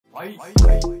Hey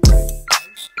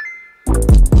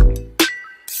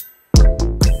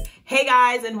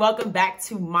guys, and welcome back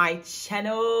to my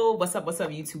channel. What's up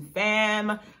YouTube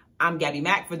fam? I'm Gabby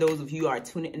Mack. For those of you who are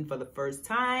tuning in for the first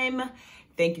time,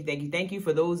 thank you.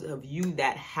 For those of you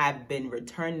that have been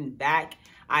returning back,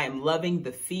 I am loving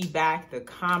the feedback, the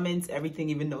comments, everything,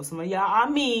 even though some of y'all are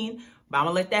mean, but I'm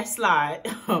gonna let that slide.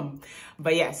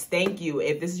 But yes, thank you.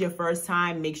 If this is your first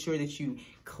time, make sure that you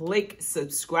click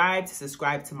subscribe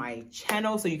to my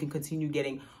channel so you can continue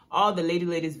getting all the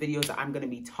latest videos that I'm going to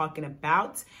be talking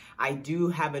about. I do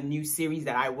have a new series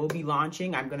that I will be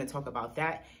launching. I'm going to talk about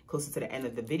that closer to the end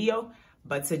of the video.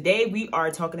 But today we are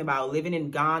talking about living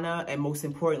in Ghana, and most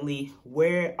importantly,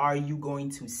 where are you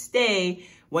going to stay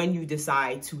when you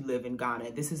decide to live in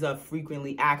Ghana? This is a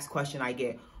frequently asked question I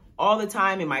get all the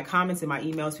time in my comments, in my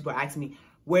emails. People are asking me,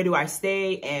 where do I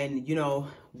stay? And you know,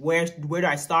 where do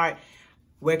I start?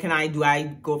 Where can do I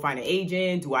go find an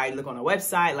agent? Do I look on a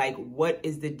website? Like, what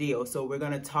is the deal? So we're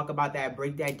going to talk about that,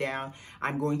 break that down.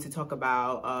 I'm going to talk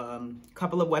about a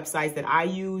couple of websites that I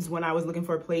use when I was looking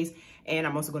for a place. And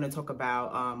I'm also going to talk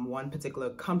about one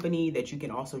particular company that you can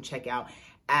also check out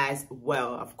as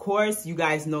well. Of course, you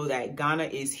guys know that Ghana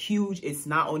is huge. It's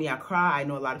not only Accra. I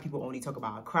know a lot of people only talk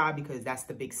about Accra because that's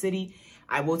the big city.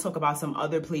 I will talk about some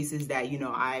other places that, you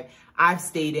know, I've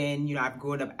stayed in, you know, I've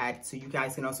grown up at, so you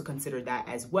guys can also consider that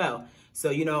as well.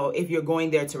 So, you know, if you're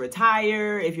going there to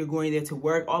retire, if you're going there to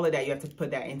work, all of that, you have to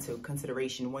put that into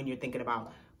consideration when you're thinking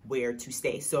about where to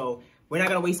stay. So we're not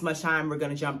going to waste much time. We're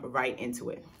going to jump right into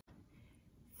it.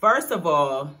 First of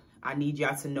all, I need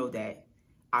y'all to know that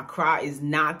Accra is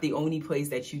not the only place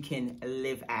that you can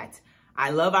live at.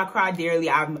 I love Accra dearly.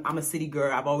 I'm a city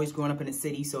girl. I've always grown up in a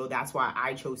city, so that's why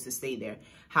I chose to stay there.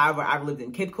 However, I've lived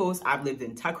in Cape Coast, I've lived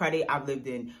in Takoradi, I've lived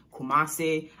in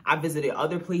Kumasi. I've visited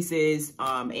other places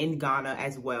in Ghana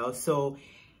as well. So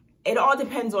it all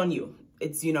depends on you.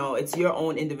 It's, you know, it's your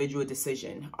own individual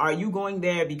decision. Are you going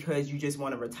there because you just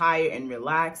want to retire and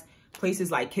relax?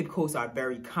 Places like Cape Coast are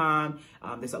very calm.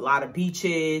 There's a lot of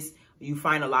beaches. You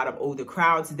find a lot of older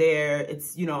crowds there.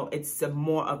 It's, you know, it's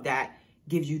more of that,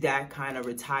 gives you that kind of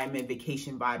retirement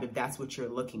vacation vibe if that's what you're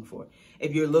looking for.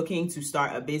 If you're looking to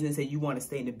start a business and you want to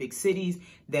stay in the big cities,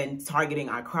 then targeting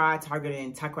Accra,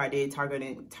 targeting Takoradi,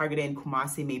 targeting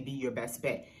Kumasi may be your best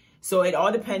bet. So it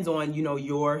all depends on, you know,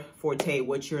 your forte,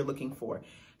 what you're looking for.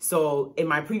 So in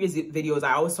my previous videos,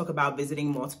 I always talk about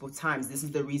visiting multiple times. This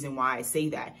is the reason why I say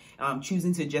that.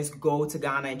 Choosing to just go to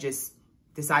Ghana and just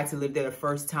decide to live there the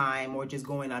first time, or just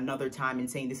going another time and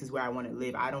saying this is where I want to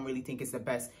live, I don't really think it's the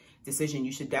best decision.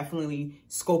 You should definitely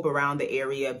scope around the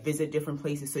area, visit different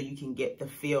places so you can get the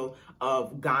feel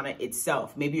of Ghana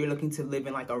itself. Maybe you're looking to live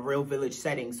in like a real village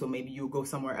setting, so maybe you'll go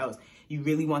somewhere else. You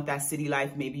really want that city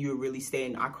life, maybe you'll really stay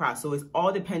in Accra. So it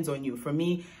all depends on you. For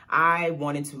me, I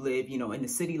wanted to live, you know, in the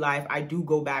city life. I do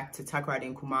go back to Takoradi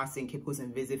and Kumasi and Cape Coast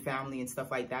and visit family and stuff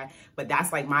like that, but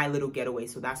that's like my little getaway,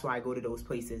 so that's why I go to those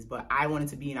places. But I wanted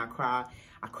to be in Accra.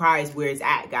 Accra is where it's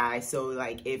at, guys. So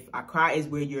like if Accra is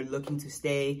where you're looking to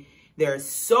stay, there are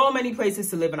so many places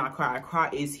to live in Accra. Accra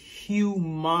is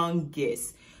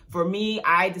humongous. For me,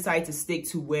 I decided to stick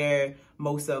to where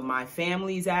most of my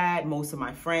family's at, most of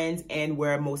my friends, and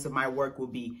where most of my work will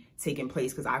be taking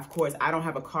place. Because of course, I don't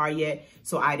have a car yet,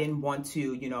 so I didn't want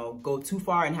to, you know, go too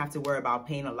far and have to worry about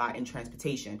paying a lot in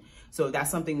transportation. So that's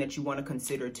something that you want to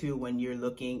consider too when you're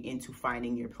looking into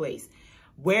finding your place.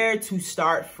 Where to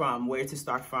start from?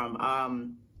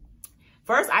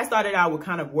 First, I started out with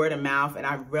kind of word of mouth, and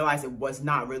I realized it was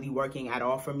not really working at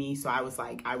all for me. So I was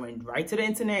like, I went right to the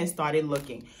internet and started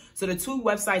looking. So the two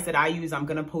websites that I use, I'm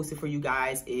going to post it for you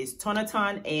guys, is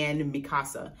Tonaton and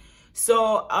MeQasa.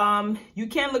 So you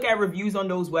can look at reviews on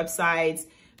those websites.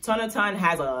 Tonaton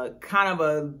has a kind of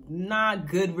a not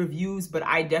good reviews, but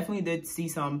I definitely did see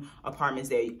some apartments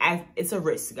there. It's a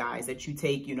risk, guys, that you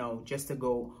take, you know, just to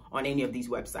go on any of these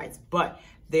websites. But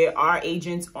there are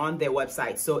agents on their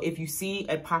website. So if you see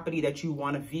a property that you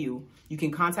want to view, you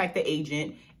can contact the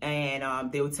agent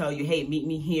and they will tell you, hey, meet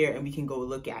me here and we can go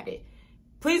look at it.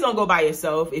 Please don't go by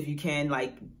yourself if you can.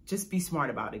 Like, just be smart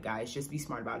about it, guys. Just be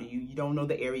smart about it. You don't know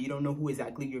the area. You don't know who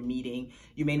exactly you're meeting.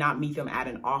 You may not meet them at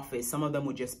an office. Some of them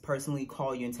will just personally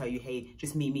call you and tell you, hey,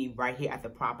 just meet me right here at the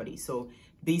property. So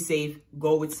be safe,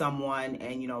 go with someone,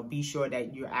 and, you know, be sure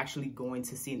that you're actually going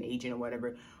to see an agent or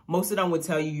whatever. Most of them would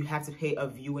tell you have to pay a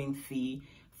viewing fee.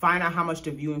 Find out how much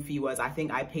the viewing fee was. I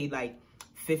think I paid like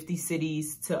 50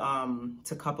 cities to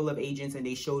a couple of agents, and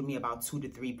they showed me about 2 to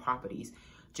 3 properties.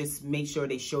 Just make sure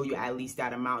they show you at least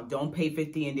that amount. Don't pay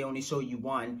 50 and they only show you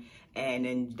 1, and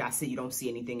then that's it. You don't see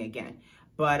anything again.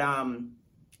 But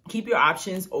keep your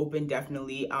options open,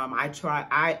 definitely.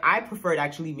 I preferred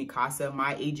actually MeQasa.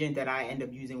 My agent that I end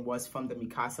up using was from the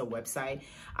MeQasa website.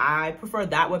 I prefer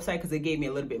that website because it gave me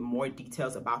a little bit more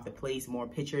details about the place, more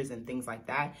pictures and things like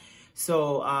that.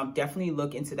 So definitely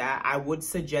look into that. I would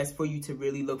suggest for you to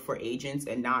really look for agents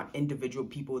and not individual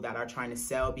people that are trying to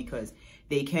sell, because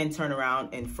they can turn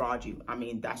around and fraud you. I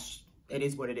mean, it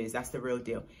is what it is. That's the real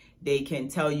deal. They can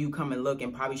tell you, come and look,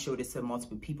 and probably show this to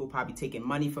multiple people, probably taking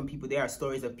money from people. There are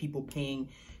stories of people paying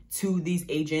to these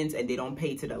agents and they don't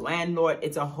pay to the landlord.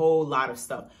 It's a whole lot of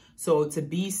stuff. So to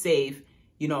be safe,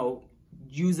 you know,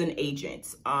 use an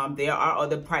agent. There are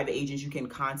other private agents you can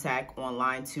contact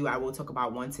online too. I will talk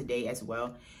about one today as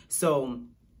well. So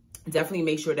definitely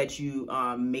make sure that you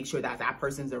make sure that that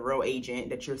person's a real agent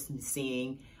that you're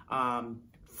seeing.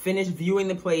 Finish viewing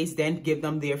the place, then give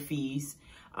them their fees.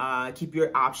 Keep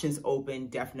your options open,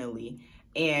 definitely.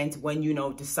 And when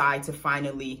you decide to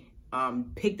finally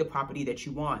pick the property that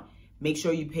you want, make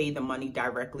sure you pay the money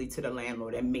directly to the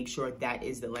landlord and make sure that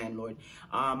is the landlord.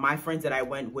 My friends that I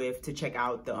went with to check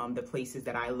out the places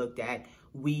that I looked at,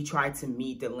 we tried to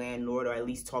meet the landlord, or at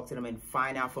least talk to them and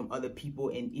find out from other people,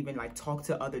 and even like talk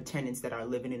to other tenants that are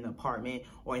living in the apartment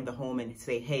or in the home and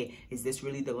say, hey, is this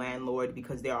really the landlord?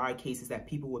 Because there are cases that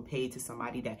people would pay to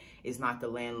somebody that is not the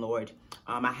landlord.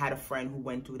 I had a friend who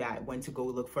went through that, went to go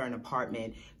look for an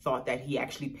apartment, thought that he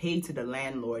actually paid to the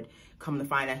landlord. Come to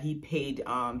find out he paid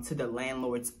to the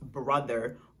landlord's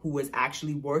brother, who was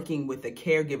actually working with a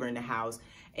caregiver in the house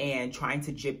and trying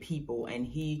to gyp people, and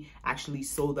he actually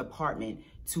sold the apartment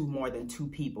to more than 2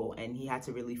 people, and he had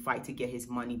to really fight to get his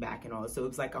money back and all. So it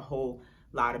was like a whole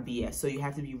lot of BS. So you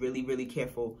have to be really, really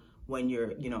careful when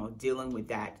you're, dealing with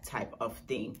that type of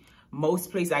thing.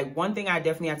 Most places, one thing I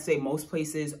definitely have to say, most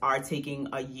places are taking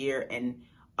a year and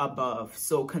above.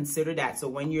 So consider that. So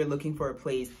when you're looking for a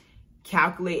place,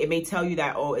 calculate, it may tell you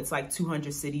that, oh, it's like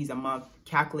 200 cities a month.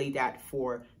 Calculate that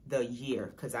for the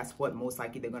year, because that's what most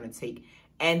likely they're going to take.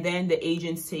 And then the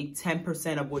agents take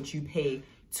 10% of what you pay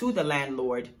to the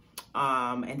landlord,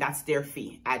 and that's their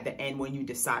fee at the end when you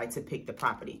decide to pick the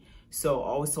property. So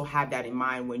also have that in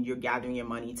mind when you're gathering your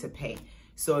money to pay.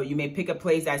 So you may pick a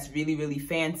place that's really, really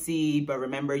fancy, but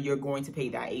remember, you're going to pay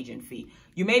that agent fee.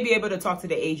 You may be able to talk to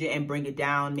the agent and bring it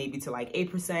down maybe to like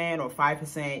 8% or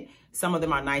 5%. Some of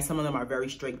them are nice. Some of them are very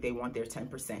strict. They want their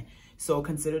 10%. So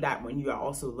consider that when you are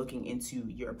also looking into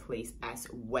your place as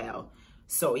well.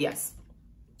 So yes.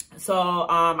 So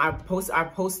I post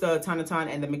the Tonaton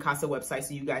and the MeQasa website,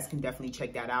 so you guys can definitely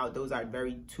check that out. Those are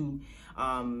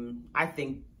I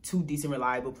think two decent,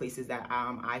 reliable places that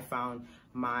I found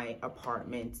my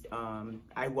apartment.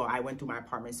 I went through my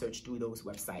apartment search through those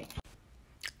websites.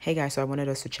 Hey guys, so I wanted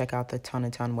us to check out the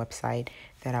Tonaton website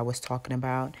that I was talking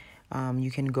about.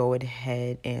 You can go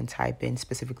ahead and type in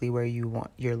specifically where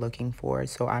you're looking for.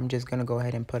 So I'm just going to go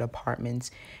ahead and put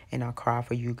apartments in Accra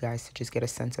for you guys to just get a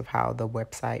sense of how the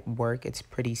website works. It's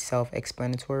pretty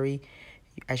self-explanatory.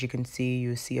 As you can see,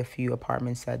 you see a few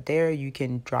apartments that there. You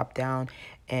can drop down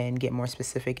and get more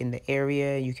specific in the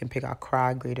area. You can pick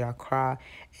Accra, Greater Accra,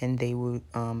 and they will,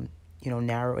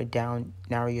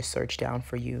 narrow your search down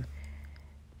for you.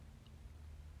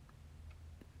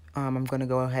 I'm going to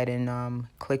go ahead and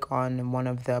click on one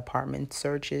of the apartment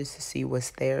searches to see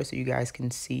what's there, so you guys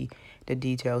can see the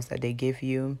details that they give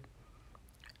you.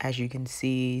 As you can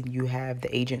see, you have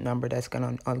the agent number that's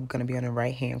going to be on the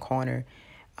right-hand corner.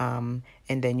 And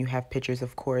then you have pictures,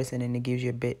 of course, and then it gives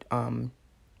you a bit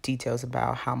details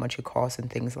about how much it costs and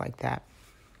things like that.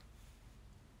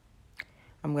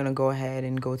 I'm going to go ahead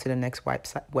and go to the next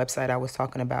website I was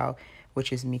talking about,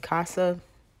 which is MeQasa.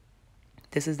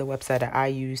 This is the website that I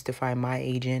use to find my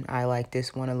agent. I like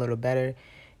this one a little better.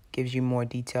 Gives you more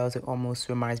details. It almost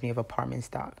reminds me of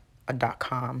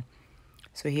apartments.com.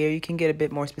 So here you can get a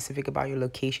bit more specific about your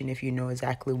location if you know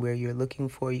exactly where you're looking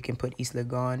for. You can put East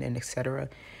Legon and etc.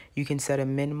 You can set a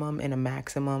minimum and a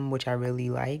maximum, which I really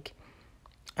like.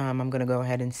 I'm going to go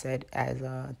ahead and set as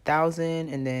 1,000,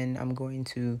 and then I'm going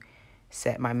to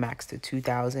set my max to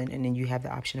 2,000, and then you have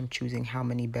the option of choosing how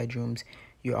many bedrooms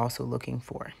you're also looking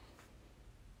for.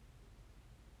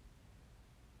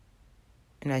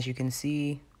 And as you can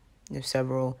see, there's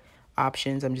several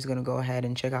options. I'm just going to go ahead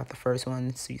and check out the first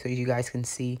one so you guys can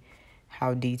see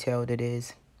how detailed it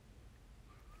is.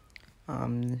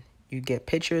 You get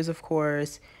pictures, of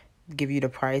course, give you the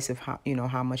price of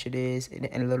how much it is, and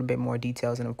a little bit more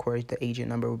details. And of course, the agent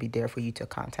number will be there for you to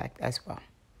contact as well.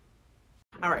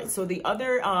 All right, so the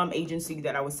other agency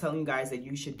that I was telling you guys that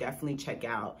you should definitely check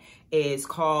out is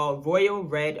called Royal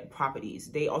Red Properties.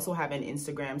 They also have an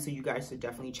Instagram, so you guys should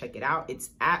definitely check it out.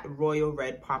 It's at Royal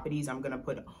Red Properties. I'm gonna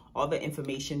put all the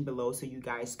information below so you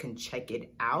guys can check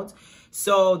it out.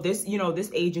 So this,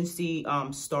 this agency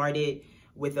started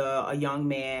with a young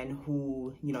man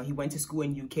who, he went to school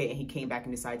in UK and he came back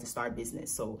and decided to start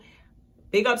business. So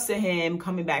big ups to him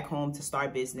coming back home to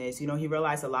start business. He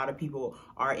realized a lot of people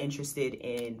are interested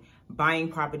in buying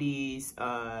properties,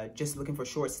 just looking for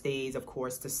short stays, of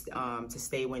course, to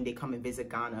stay when they come and visit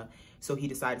Ghana. So he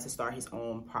decided to start his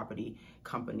own property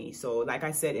company. So like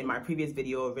I said in my previous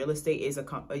video, real estate is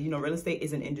real estate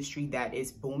is an industry that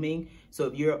is booming. So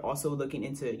if you're also looking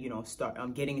into,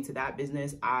 start getting into that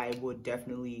business, I would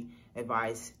definitely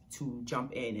advise to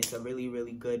jump in. It's a really,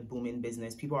 really good booming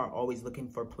business. People are always looking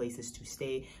for places to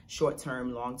stay, short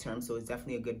term, long term. So it's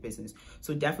definitely a good business.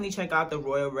 So definitely check out the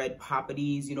Royal Red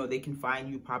Properties. They can find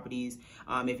you properties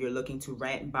if you're looking to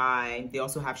rent, buy. They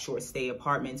also have short stay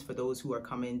apartments for those who are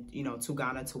coming, to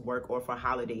Ghana to work or for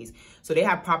holidays. So they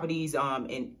have properties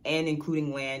and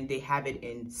including land. They have it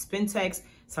in Spintex,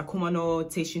 Sakumano,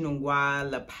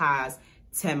 Teshinongwa, La Paz,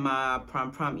 Tema,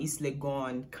 Pram, East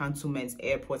Legon, Cantonments,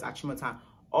 airports, Achimota,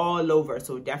 all over.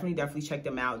 So definitely check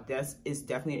them out. This is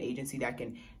definitely an agency that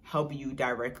can help you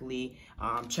directly.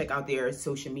 Check out their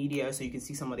social media so you can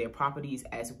see some of their properties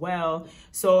as well.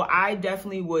 So I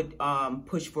definitely would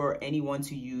push for anyone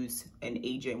to use an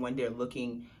agent when they're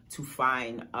looking to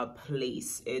find a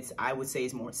place. I would say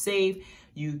it's more safe.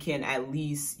 You can at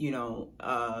least,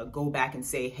 go back and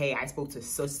say, hey, I spoke to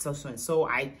so and so.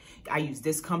 I use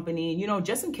this company,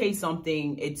 just in case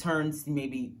it turns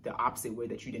maybe the opposite way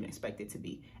that you didn't expect it to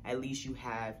be. At least you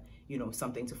have,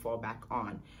 something to fall back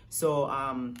on.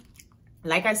 So,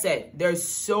 like I said, there's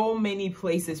so many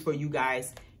places for you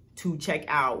guys to check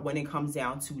out when it comes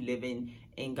down to living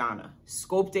in Ghana.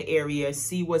 Scope the area,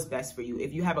 see what's best for you.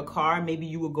 If you have a car, maybe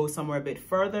you would go somewhere a bit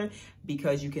further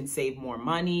because you can save more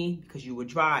money because you would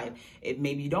drive. If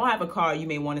maybe you don't have a car, you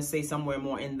may want to stay somewhere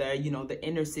more in the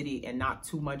inner city and not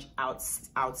too much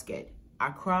outskirt.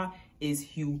 Accra is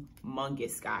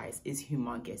humongous, guys. It's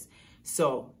humongous.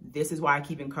 So this is why I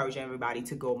keep encouraging everybody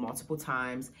to go multiple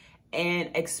times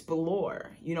and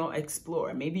explore,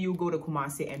 explore. Maybe you go to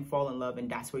Kumasi and fall in love and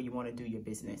that's where you want to do your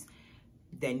business.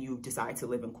 Then you decide to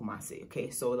live in Kumasi,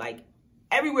 okay? So like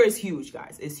everywhere is huge,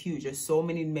 guys. It's huge. There's so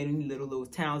many little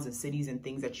towns and cities and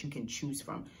things that you can choose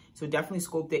from. So definitely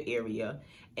scope the area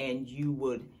and you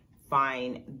would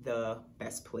find the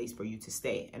best place for you to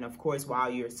stay. And of course, while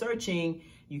you're searching,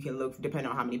 you can look, depending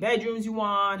on how many bedrooms you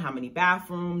want, how many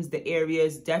bathrooms, the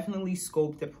areas, definitely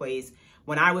scope the place.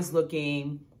 When I was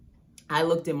looking, I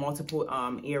looked in multiple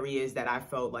areas that I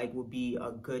felt like would be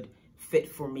a good fit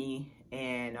for me.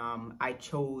 And I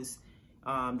chose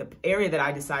the area that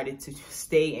I decided to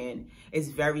stay in is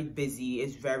very busy,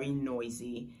 it's very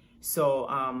noisy. So,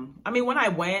 I mean, when I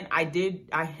went, I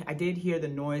did hear the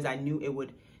noise. I knew it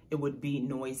would be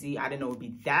noisy. I didn't know it would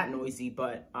be that noisy,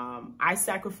 but I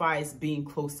sacrificed being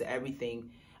close to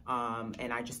everything.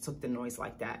 And I just took the noise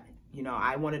like that.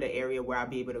 I wanted an area where I'd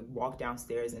be able to walk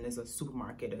downstairs and there's a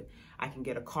supermarket. I can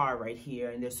get a car right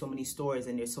here and there's so many stores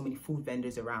and there's so many food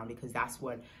vendors around because that's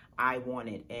what I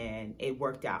wanted and it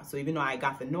worked out. So even though I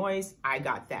got the noise, I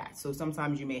got that. So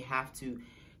sometimes you may have to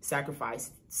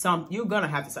sacrifice you're gonna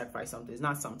have to sacrifice something. It's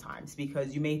not sometimes,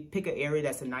 because you may pick an area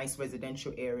that's a nice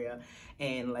residential area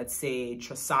and let's say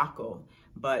Trasaco,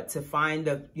 but to find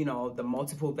the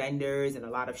multiple vendors and a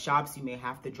lot of shops, you may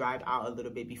have to drive out a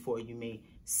little bit before you may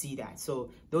see that.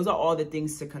 So those are all the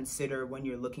things to consider when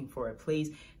you're looking for a place.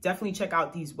 Definitely check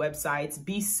out these websites.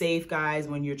 Be safe, guys,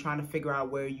 when you're trying to figure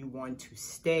out where you want to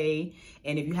stay.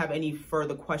 And if you have any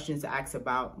further questions to ask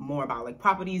more about like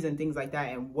properties and things like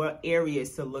that and what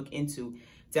areas to look into,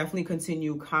 definitely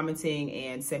continue commenting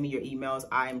and send me your emails.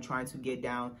 I am trying to get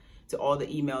down to all the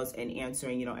emails and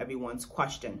answering, everyone's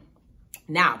question.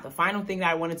 Now, the final thing that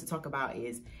I wanted to talk about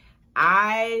is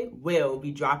I will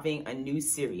be dropping a new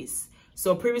series.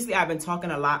 So previously I've been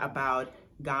talking a lot about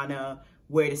Ghana,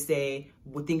 where to stay,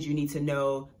 what things you need to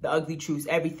know, the ugly truths,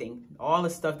 everything, all the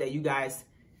stuff that you guys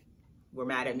were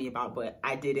mad at me about, but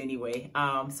I did anyway.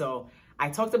 So I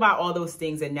talked about all those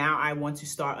things and now I want to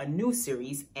start a new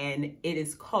series and it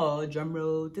is called,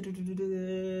 drumroll,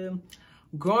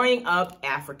 Growing Up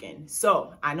African.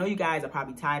 So I know you guys are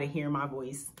probably tired of hearing my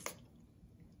voice.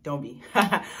 Don't be.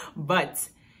 But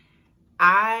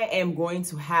I am going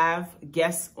to have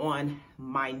guests on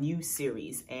my new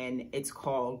series and it's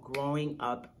called Growing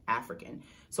Up African.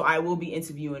 So I will be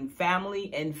interviewing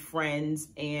family and friends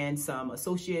and some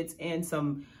associates and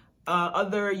some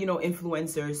other, you know,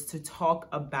 influencers to talk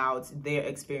about their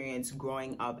experience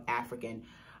growing up African.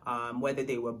 Whether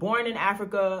they were born in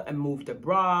Africa and moved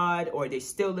abroad or they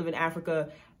still live in Africa,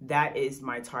 that is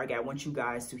my target. I want you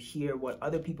guys to hear what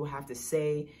other people have to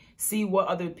say, see what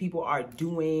other people are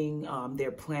doing,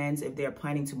 their plans, if they're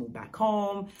planning to move back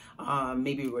home,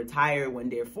 maybe retire when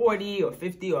they're 40 or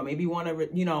 50, or maybe want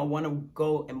to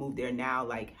go and move there now,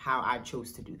 like how I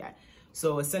chose to do that.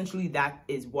 So essentially that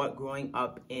is what growing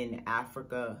up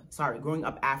African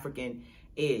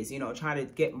is, you know, trying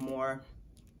to get more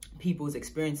people's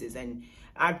experiences. And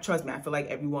trust me, I feel like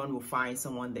everyone will find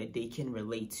someone that they can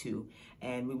relate to,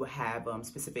 and we will have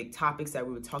specific topics that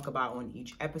we will talk about on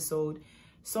each episode.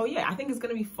 So yeah, I think it's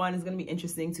going to be fun. It's going to be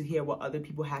interesting to hear what other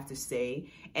people have to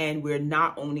say. And we're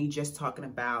not only just talking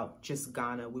about just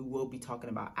Ghana, we will be talking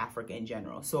about Africa in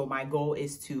general. So my goal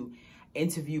is to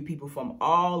interview people from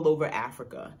all over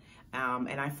Africa.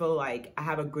 And I feel like I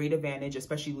have a great advantage,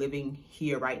 especially living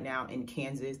here right now in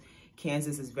Kansas.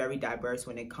 Kansas is very diverse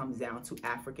when it comes down to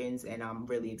Africans, and I'm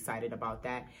really excited about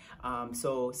that.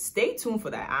 So stay tuned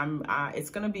for that. It's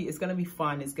gonna be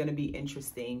fun. It's gonna be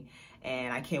interesting,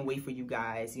 and I can't wait for you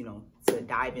guys, you know, to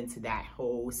dive into that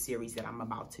whole series that I'm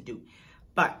about to do.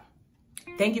 But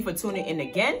thank you for tuning in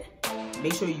again.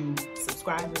 Make sure you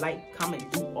subscribe, like,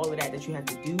 comment, do all of that you have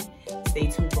to do.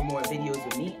 Stay tuned for more videos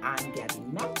with me. I'm Gabby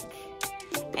Mack,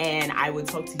 and I will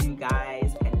talk to you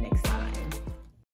guys